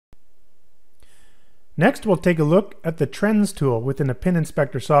Next, we'll take a look at the Trends tool within the Pin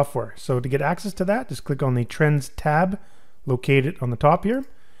Inspector software. So to get access to that, just click on the Trends tab located on the top here,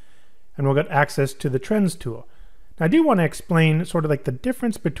 and we'll get access to the Trends tool. Now, I do want to explain sort of like the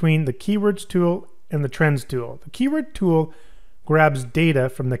difference between the Keywords tool and the Trends tool. The Keyword tool grabs data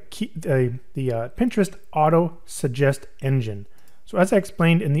from the Pinterest Auto Suggest engine. So as I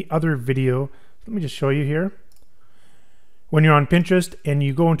explained in the other video, let me just show you here. When you're on Pinterest and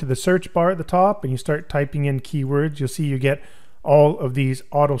you go into the search bar at the top and you start typing in keywords, you'll see you get all of these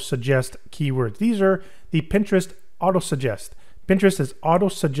auto suggest keywords. These are the Pinterest Auto Suggest. Pinterest is auto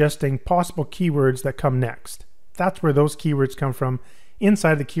suggesting possible keywords that come next. That's where those keywords come from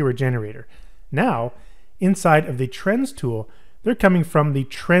inside the keyword generator. Now, inside of the Trends tool, they're coming from the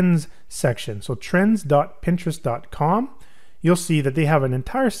Trends section. So trends.pinterest.com, you'll see that they have an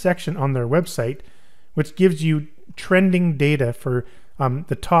entire section on their website which gives you trending data for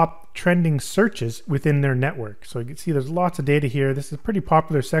the top trending searches within their network. So you can see there's lots of data here. This is a pretty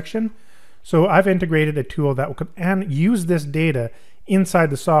popular section. So I've integrated a tool that will use this data inside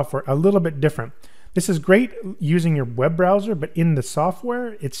the software a little bit different. This is great using your web browser, but in the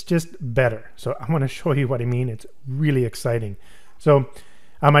software, it's just better. So I want to show you what I mean. It's really exciting. So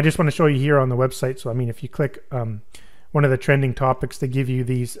I just want to show you here on the website. So I mean, if you click one of the trending topics, they give you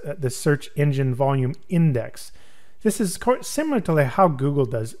these the search engine volume index. This is similar to like how Google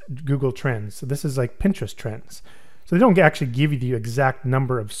does Google Trends. So this is like Pinterest Trends. So they don't actually give you the exact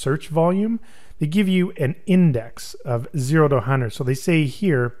number of search volume. They give you an index of 0 to 100. So they say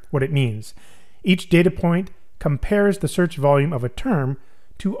here what it means. Each data point compares the search volume of a term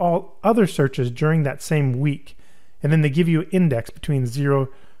to all other searches during that same week. And then they give you an index between 0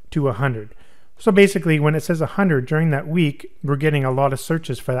 to 100. So basically, when it says 100 during that week, we're getting a lot of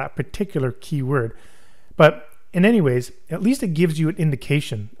searches for that particular keyword. But in anyways, at least it gives you an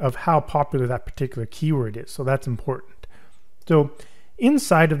indication of how popular that particular keyword is. So that's important. So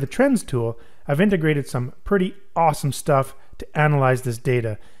inside of the Trends tool, I've integrated some pretty awesome stuff to analyze this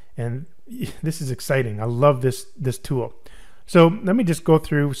data. And this is exciting. I love this tool. So let me just go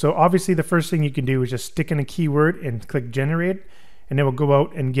through. So obviously the first thing you can do is just stick in a keyword and click generate, and it will go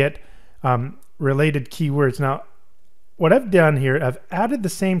out and get related keywords. Now, what I've done here, I've added the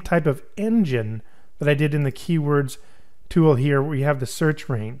same type of engine that I did in the Keywords tool here, where you have the search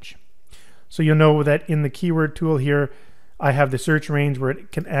range. So you'll know that in the Keyword tool here, I have the search range where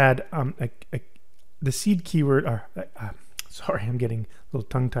it can add the seed keyword, or sorry, I'm getting a little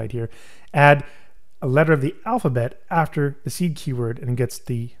tongue-tied here, add a letter of the alphabet after the seed keyword and it gets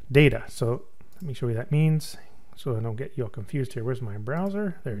the data. So let me show you what that means so I don't get you all confused here. Where's my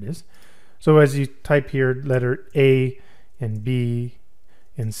browser? There it is. So as you type here letter A and B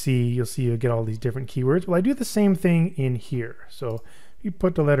and C, you'll see you get all these different keywords. Well, I do the same thing in here. So if you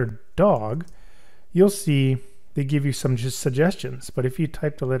put the letter dog, you'll see they give you some just suggestions. But if you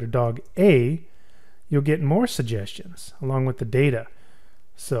type the letter dog A, you'll get more suggestions along with the data.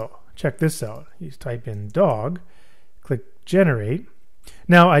 So check this out. You type in dog, click generate.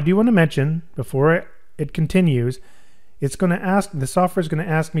 Now I do want to mention before it continues, it's going to ask, the software is going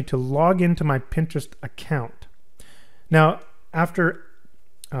to ask me to log into my Pinterest account. Now after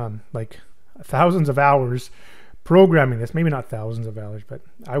like thousands of hours programming this, maybe not thousands of hours, but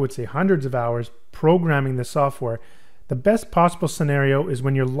I would say hundreds of hours programming the software, the best possible scenario is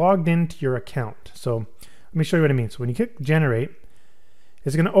when you're logged into your account. So let me show you what I mean. So when you click generate,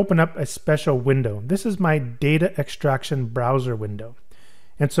 it's going to open up a special window. This is my data extraction browser window.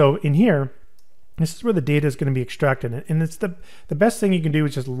 And so in here, this is where the data is going to be extracted. And it's the best thing you can do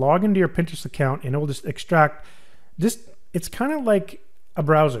is just log into your Pinterest account and it will just extract. It's kind of like a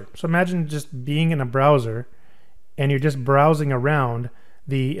browser. So imagine just being in a browser and you're just browsing around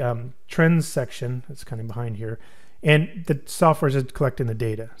the trends section. It's kind of behind here. And the software is just collecting the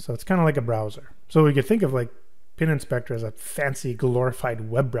data. So it's kind of like a browser. So we could think of like Pin Inspector as a fancy glorified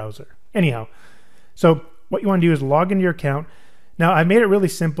web browser. Anyhow, so what you want to do is log into your account. Now I made it really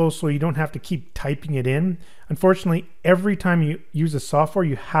simple so you don't have to keep typing it in. Unfortunately, every time you use the software,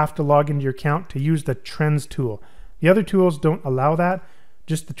 you have to log into your account to use the Trends tool. The other tools don't allow that,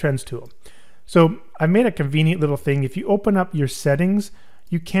 just the Trends tool. So I made a convenient little thing. If you open up your settings,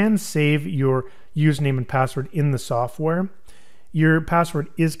 you can save your username and password in the software. Your password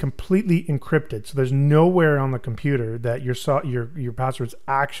is completely encrypted, so there's nowhere on the computer that your password's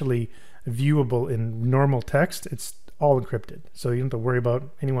actually viewable in normal text. It's all encrypted, so you don't have to worry about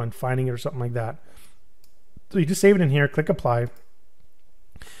anyone finding it or something like that. So you just save it in here, click apply,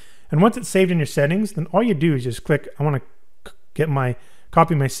 and once it's saved in your settings, then all you do is just click, I want to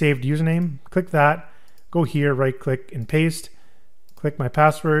copy my saved username, click that, go here, right click and paste, click my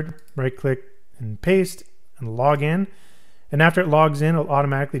password, right click and paste and log in. And after it logs in, it'll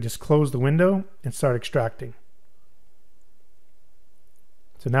automatically just close the window and start extracting.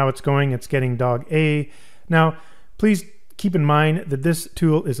 So now it's going, it's getting dog A. Now, please keep in mind that this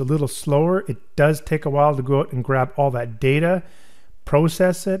tool is a little slower. It does take a while to go out and grab all that data,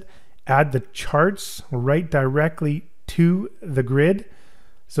 process it, add the charts right directly to the grid.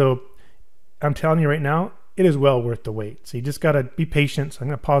 So I'm telling you right now, it is well worth the wait. So you just got to be patient. So I'm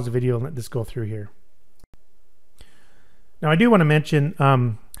going to pause the video and let this go through here. Now I do want to mention,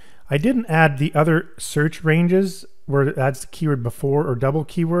 I didn't add the other search ranges where it adds the keyword before or double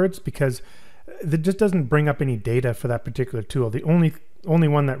keywords because it just doesn't bring up any data for that particular tool. The only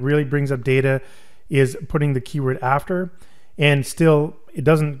one that really brings up data is putting the keyword after, and still it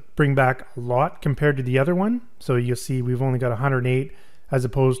doesn't bring back a lot compared to the other one. So you'll see we've only got 108 as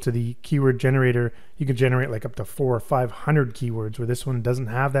opposed to the keyword generator. You can generate like up to 400 or 500 keywords where this one doesn't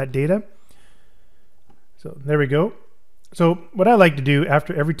have that data. So there we go. So what I like to do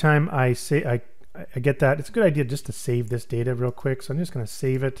after every time I say I get that, it's a good idea just to save this data real quick. So I'm just going to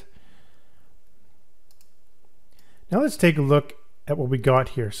save it. Now let's take a look at what we got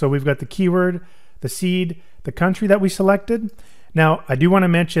here. So we've got the keyword, the seed, the country that we selected. Now I do want to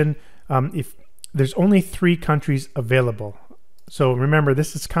mention if there's only 3 countries available. So remember,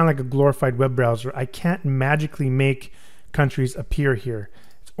 this is kind of like a glorified web browser. I can't magically make countries appear here.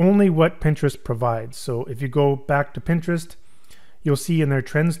 It's only what Pinterest provides. So if you go back to Pinterest, you'll see in their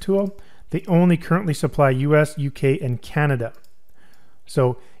trends tool, they only currently supply US, UK, and Canada.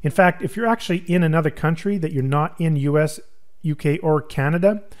 So in fact, if you're actually in another country that you're not in US, UK, or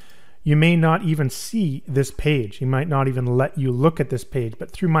Canada, you may not even see this page. You might not even let you look at this page,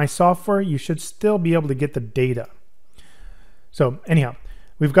 but through my software, you should still be able to get the data. So anyhow,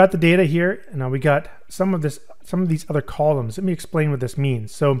 we've got the data here, and now we got some of these other columns. Let me explain what this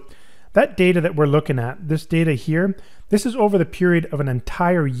means. So that data that we're looking at, this data here, this is over the period of an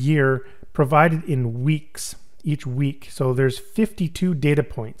entire year provided in weeks, each week. So there's 52 data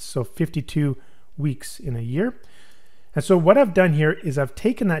points, so 52 weeks in a year. And so what I've done here is I've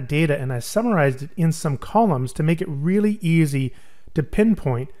taken that data and I summarized it in some columns to make it really easy to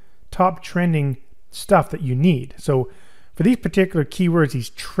pinpoint top trending stuff that you need. So for these particular keywords, these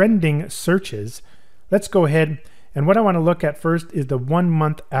trending searches, let's go ahead, and what I want to look at first is the 1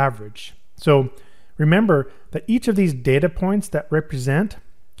 month average. So remember that each of these data points that represent,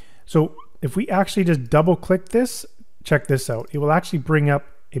 so if we actually just double click this, check this out. It will actually bring up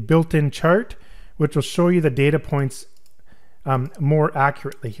a built-in chart, which will show you the data points more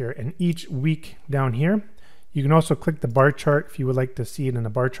accurately here. And each week down here, you can also click the bar chart if you would like to see it in a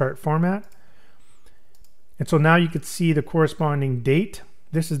bar chart format. And so now you could see the corresponding date.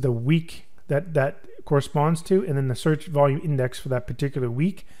 This is the week that corresponds to, and then the search volume index for that particular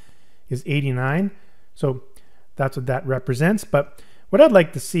week is 89. So that's what that represents. But what I'd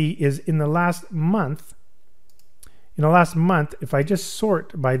like to see is in the last month, if I just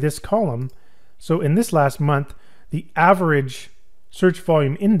sort by this column, so in this last month, the average search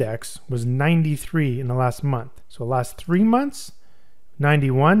volume index was 93 in the last month. So last 3 months,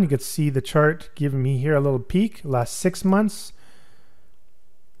 91. You can see the chart giving me here a little peek. Last 6 months.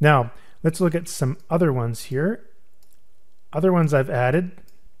 Now let's look at some other ones here. Other ones I've added.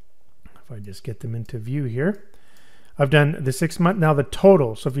 If I just get them into view here, I've done the 6 month. Now the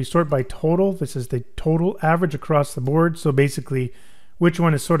total. So if you sort by total, this is the total average across the board. So basically, which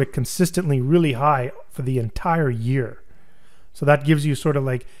one is sort of consistently really high for the entire year. So that gives you sort of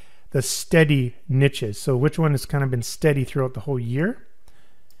like the steady niches. So which one has kind of been steady throughout the whole year.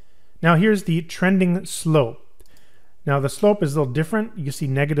 Now here's the trending slope. Now the slope is a little different. You see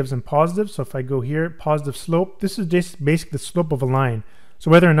negatives and positives. So if I go here, positive slope, this is just basically the slope of a line.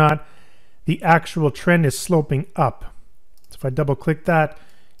 So whether or not the actual trend is sloping up. So if I double click that,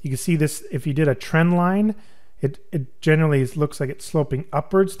 you can see this. If you did a trend line, it generally looks like it's sloping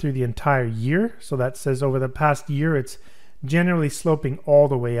upwards through the entire year. So that says over the past year, it's generally sloping all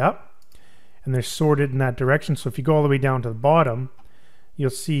the way up, and they're sorted in that direction. So if you go all the way down to the bottom,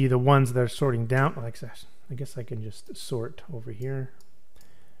 you'll see the ones that are sorting down like that. I guess I can just sort over here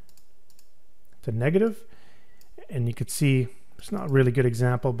to negative, and you could see it's not a really good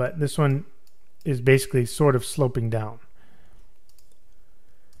example, but this one is basically sort of sloping down.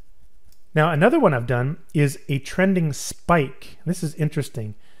 Now another one I've done is a trending spike. This is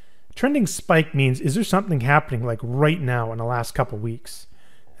interesting. Trending spike means, is there something happening like right now in the last couple weeks?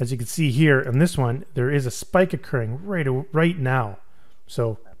 As you can see here in this one, there is a spike occurring right now.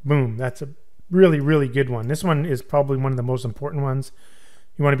 So boom, that's a really, really good one. This one is probably one of the most important ones.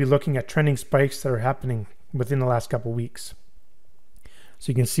 You want to be looking at trending spikes that are happening within the last couple weeks. So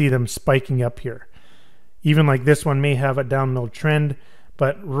you can see them spiking up here. Even like this one may have a downward trend,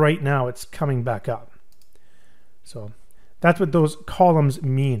 but right now it's coming back up. So that's what those columns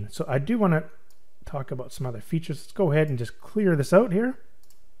mean. So I do want to talk about some other features. Let's go ahead and just clear this out here,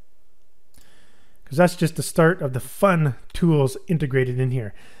 because that's just the start of the fun tools integrated in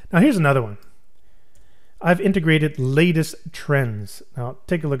here. Now here's another one. I've integrated latest trends. Now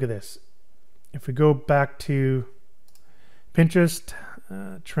take a look at this. If we go back to Pinterest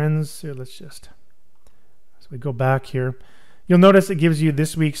trends here, so we go back here, you'll notice it gives you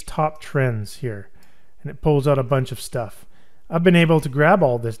this week's top trends here, and it pulls out a bunch of stuff. I've been able to grab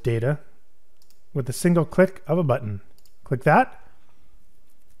all this data with a single click of a button. Click that,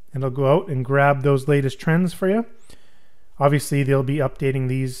 and it'll go out and grab those latest trends for you. Obviously, they'll be updating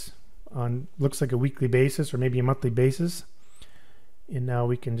these on, looks like a weekly basis or maybe a monthly basis. And now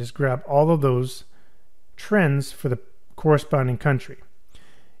we can just grab all of those trends for the corresponding country.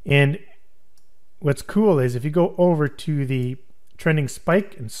 And what's cool is if you go over to the trending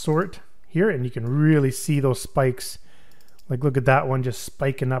spike and sort here, and you can really see those spikes. Like look at that one just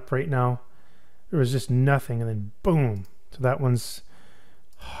spiking up right now. There was just nothing, and then boom. So that one's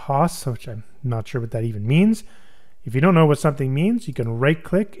Haas, which I'm not sure what that even means. If you don't know what something means, you can right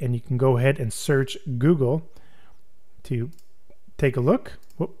click and you can go ahead and search Google to take a look.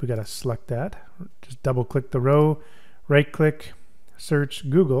 Whoop, we got to select that. Just double click the row, right click, search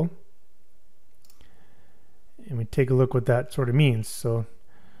Google, and we take a look what that sort of means. So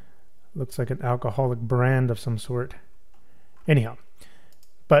looks like an alcoholic brand of some sort. Anyhow,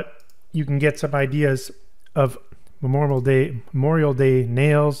 but you can get some ideas of Memorial Day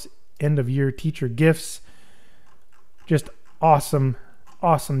nails, end of year teacher gifts. Just awesome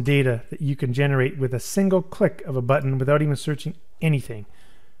data that you can generate with a single click of a button without even searching anything.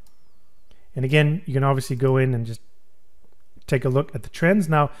 And again, you can obviously go in and just take a look at the trends.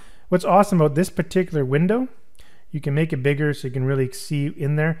 Now, what's awesome about this particular window, you can make it bigger so you can really see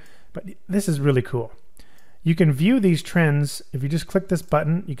in there, but this is really cool. You can view these trends. If you just click this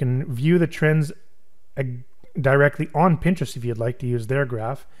button, you can view the trends directly on Pinterest if you'd like to use their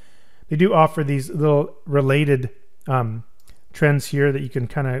graph. They do offer these little related trends here that you can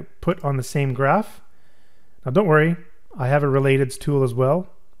kind of put on the same graph. Now don't worry, I have a relateds tool as well.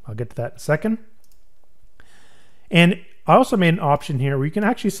 I'll get to that in a second. And I also made an option here where you can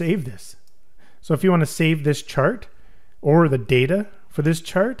actually save this. So if you want to save this chart or the data for this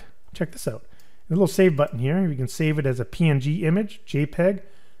chart, check this out. A little save button here. You can save it as a PNG image, JPEG,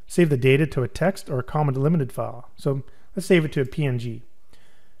 save the data to a text or a comma delimited file. So let's save it to a PNG.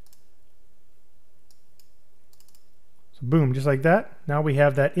 So boom, just like that. Now we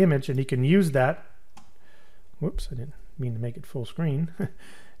have that image, and you can use that. Whoops, I didn't mean to make it full screen.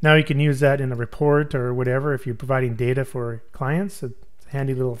 Now you can use that in a report or whatever if you're providing data for clients. It's a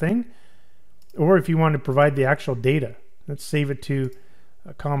handy little thing. Or if you want to provide the actual data, let's save it to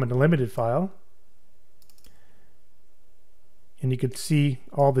a comma delimited file. And you can see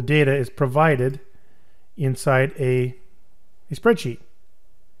all the data is provided inside a spreadsheet.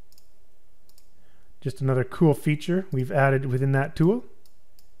 Just another cool feature we've added within that tool.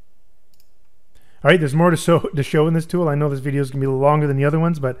 All right, there's more to show in this tool. I know this video is going to be a little longer than the other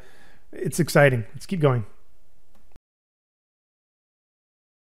ones, but it's exciting. Let's keep going.